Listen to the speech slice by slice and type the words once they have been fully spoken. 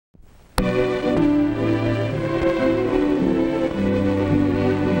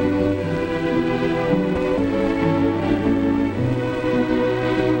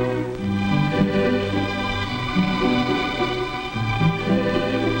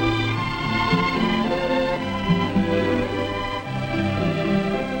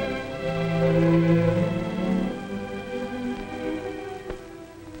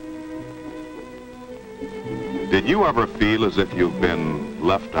you ever feel as if you've been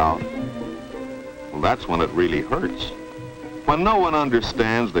left out? Well, that's when it really hurts. When no one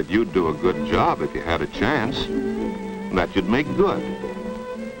understands that you'd do a good job if you had a chance, that you'd make good.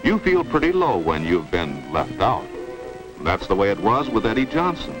 You feel pretty low when you've been left out. That's the way it was with Eddie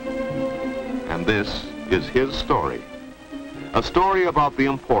Johnson. And this is his story. A story about the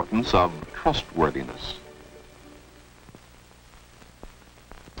importance of trustworthiness.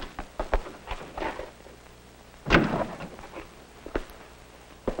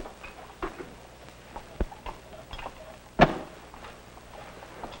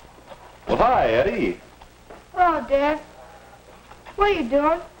 Well, hi, Eddie. Hello, Dad. What are you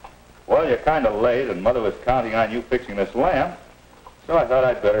doing? Well, you're kind of late, and Mother was counting on you fixing this lamp, so I thought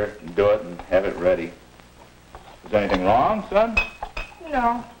I'd better do it and have it ready. Is anything wrong, son?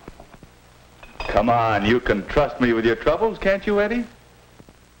 No. Come on, you can trust me with your troubles, can't you, Eddie?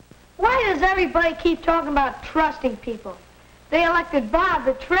 Why does everybody keep talking about trusting people? They elected Bob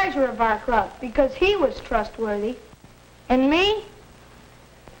the treasurer of our club because he was trustworthy. And me?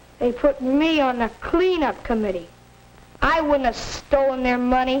 They put me on the cleanup committee. I wouldn't have stolen their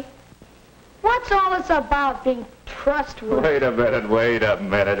money. What's all this about being trustworthy? Wait a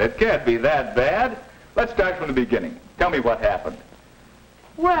minute. It can't be that bad. Let's start from the beginning. Tell me what happened.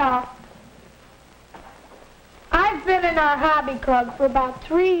 Well, I've been in our hobby club for about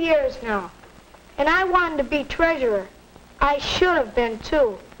 3 years now, and I wanted to be treasurer. I should have been,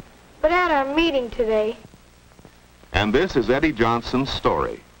 too. But at our meeting today... And this is Eddie Johnson's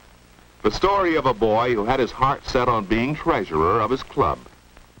story. The story of a boy who had his heart set on being treasurer of his club.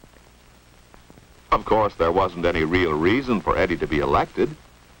 Of course, there wasn't any real reason for Eddie to be elected,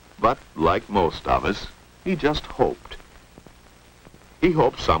 but like most of us, he just hoped. He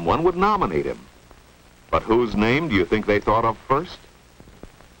hoped someone would nominate him. But whose name do you think they thought of first?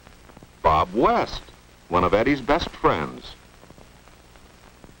 Bob West, one of Eddie's best friends.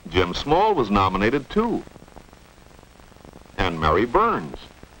 Jim Small was nominated too. And Mary Burns.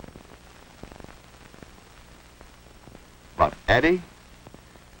 But Eddie?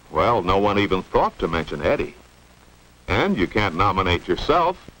 Well, no one even thought to mention Eddie. And you can't nominate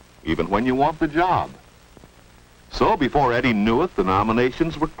yourself, even when you want the job. So before Eddie knew it, the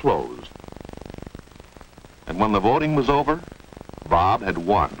nominations were closed. And when the voting was over, Bob had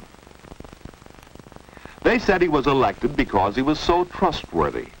won. They said he was elected because he was so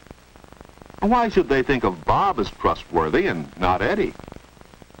trustworthy. Why should they think of Bob as trustworthy and not Eddie?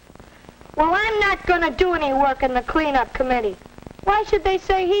 Well, I'm not going to do any work in the cleanup committee. Why should they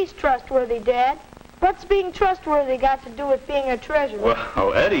say he's trustworthy, Dad? What's being trustworthy got to do with being a treasurer?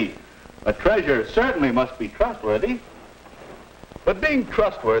 Well, Eddie, a treasurer certainly must be trustworthy. But being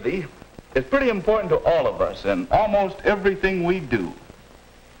trustworthy is pretty important to all of us in almost everything we do.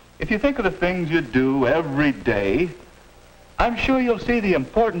 If you think of the things you do every day, I'm sure you'll see the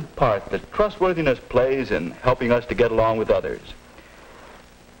important part that trustworthiness plays in helping us to get along with others.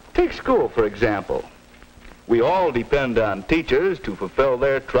 Take school, for example. We all depend on teachers to fulfill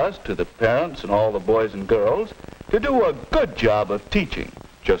their trust to the parents and all the boys and girls to do a good job of teaching,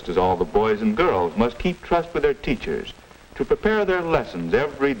 just as all the boys and girls must keep trust with their teachers to prepare their lessons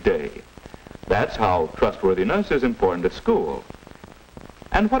every day. That's how trustworthiness is important at school.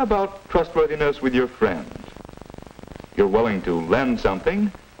 And what about trustworthiness with your friends? You're willing to lend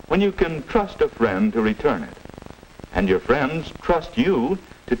something when you can trust a friend to return it. And your friends trust you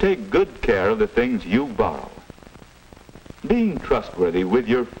to take good care of the things you borrow. Being trustworthy with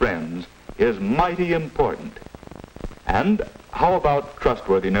your friends is mighty important. And how about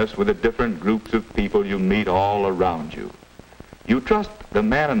trustworthiness with the different groups of people you meet all around you? You trust the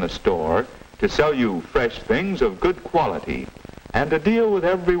man in the store to sell you fresh things of good quality and to deal with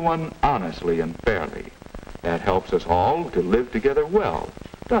everyone honestly and fairly. That helps us all to live together well,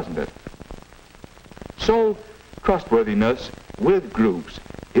 doesn't it? So, trustworthiness with groups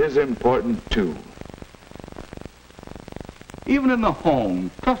is important too. Even in the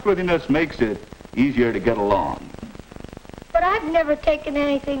home, trustworthiness makes it easier to get along. But I've never taken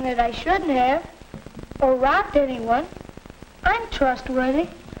anything that I shouldn't have, or robbed anyone. I'm trustworthy.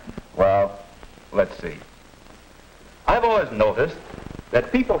 Well, let's see. I've always noticed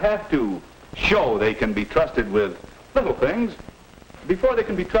that people have to show they can be trusted with little things before they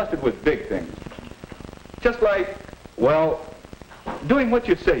can be trusted with big things. Just like, well, doing what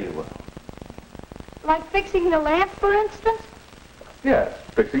you say you will. Like fixing the lamp, for instance? Yes,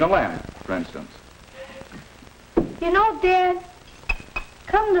 fixing a lamp, for instance. You know, Dad,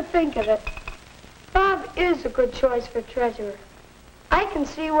 come to think of it, Bob is a good choice for treasurer. I can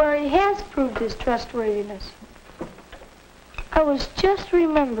see where he has proved his trustworthiness. I was just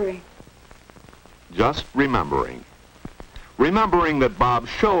remembering. Just remembering. remembering that Bob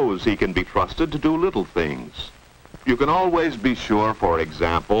shows he can be trusted to do little things. You can always be sure, for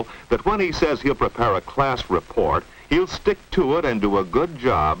example, that when he says he'll prepare a class report, he'll stick to it and do a good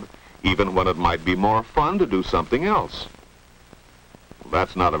job, even when it might be more fun to do something else.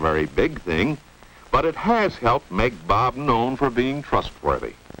 That's not a very big thing, but it has helped make Bob known for being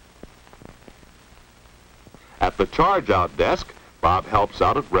trustworthy. At the charge-out desk, Bob helps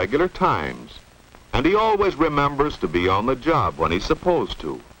out at regular times, and he always remembers to be on the job when he's supposed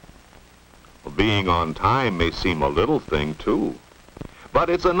to. Being on time may seem a little thing, too, but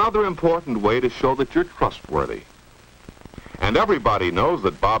it's another important way to show that you're trustworthy. And everybody knows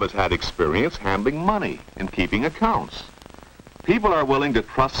that Bob has had experience handling money and keeping accounts. People are willing to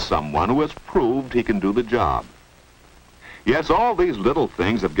trust someone who has proved he can do the job. Yes, all these little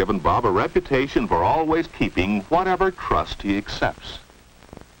things have given Bob a reputation for always keeping whatever trust he accepts.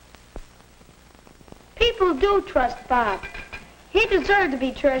 People do trust Bob. He deserved to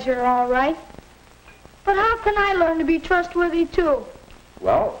be treasurer, all right. But how can I learn to be trustworthy, too?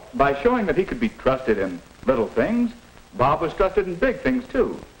 Well, by showing that he could be trusted in little things, Bob was trusted in big things,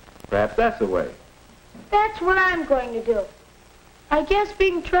 too. Perhaps that's the way. That's what I'm going to do. I guess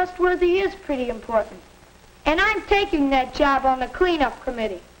being trustworthy is pretty important. And I'm taking that job on the cleanup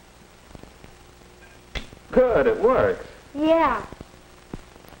committee. Good, it works. Yeah.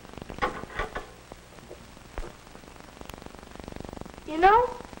 You know,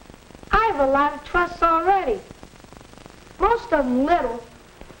 I have a lot of trusts already. Most of them little,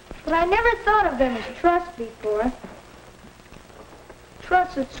 but I never thought of them as trusts before.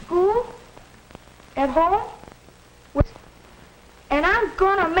 Trusts at school, at home, and I'm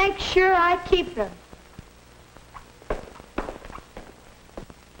going to make sure I keep them.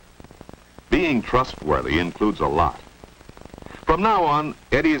 Being trustworthy includes a lot. From now on,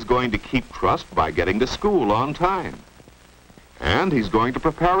 Eddie is going to keep trust by getting to school on time. And he's going to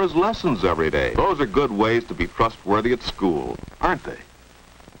prepare his lessons every day. Those are good ways to be trustworthy at school, aren't they?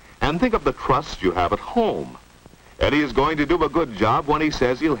 And think of the trust you have at home. Eddie is going to do a good job when he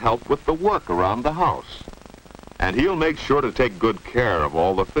says he'll help with the work around the house. And he'll make sure to take good care of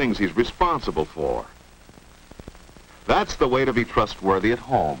all the things he's responsible for. That's the way to be trustworthy at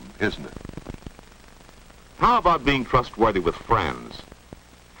home, isn't it? How about being trustworthy with friends?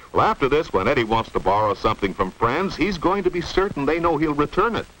 Well, after this, when Eddie wants to borrow something from friends, he's going to be certain they know he'll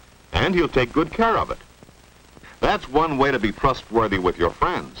return it, and he'll take good care of it. That's one way to be trustworthy with your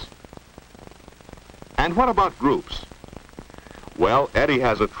friends. And what about groups? Well, Eddie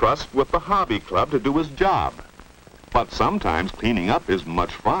has a trust with the hobby club to do his job. But sometimes cleaning up is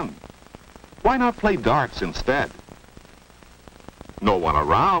much fun. Why not play darts instead? No one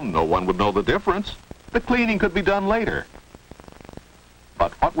around, no one would know the difference. The cleaning could be done later.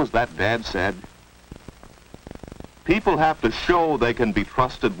 But what was that Dad said? People have to show they can be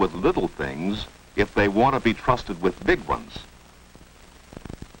trusted with little things if they want to be trusted with big ones.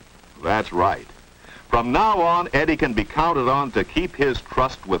 That's right. From now on, Eddie can be counted on to keep his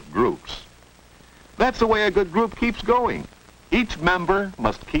trust with groups. That's the way a good group keeps going. Each member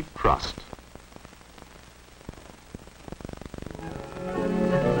must keep trust.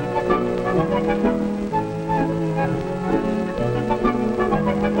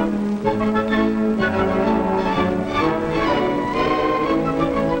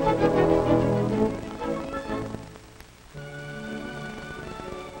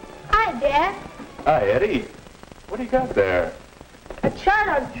 Hi, Dad. Hi, Eddie. What do you got there? A chart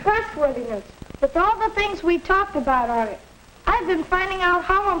on trustworthiness with all the things we talked about on it. I've been finding out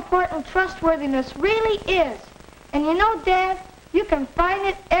how important trustworthiness really is. And you know, Dad, you can find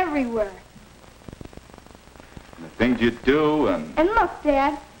it everywhere. The things you do and... And look,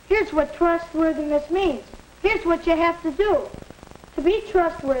 Dad, here's what trustworthiness means. Here's what you have to do. To be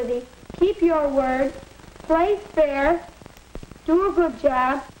trustworthy, keep your word, play fair, do a good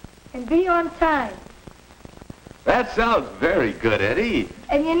job, and be on time. That sounds very good, Eddie.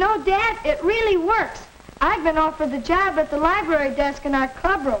 And you know, Dad, it really works. I've been offered the job at the library desk in our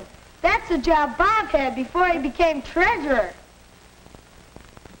clubroom. That's the job Bob had before he became treasurer.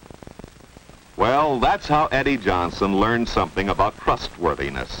 Well, that's how Eddie Johnson learned something about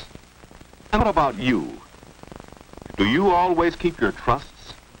trustworthiness. And what about you? Do you always keep your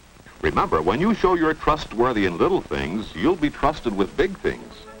trusts? Remember, when you show you're trustworthy in little things, you'll be trusted with big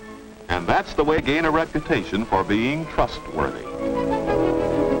things. And that's the way to gain a reputation for being trustworthy.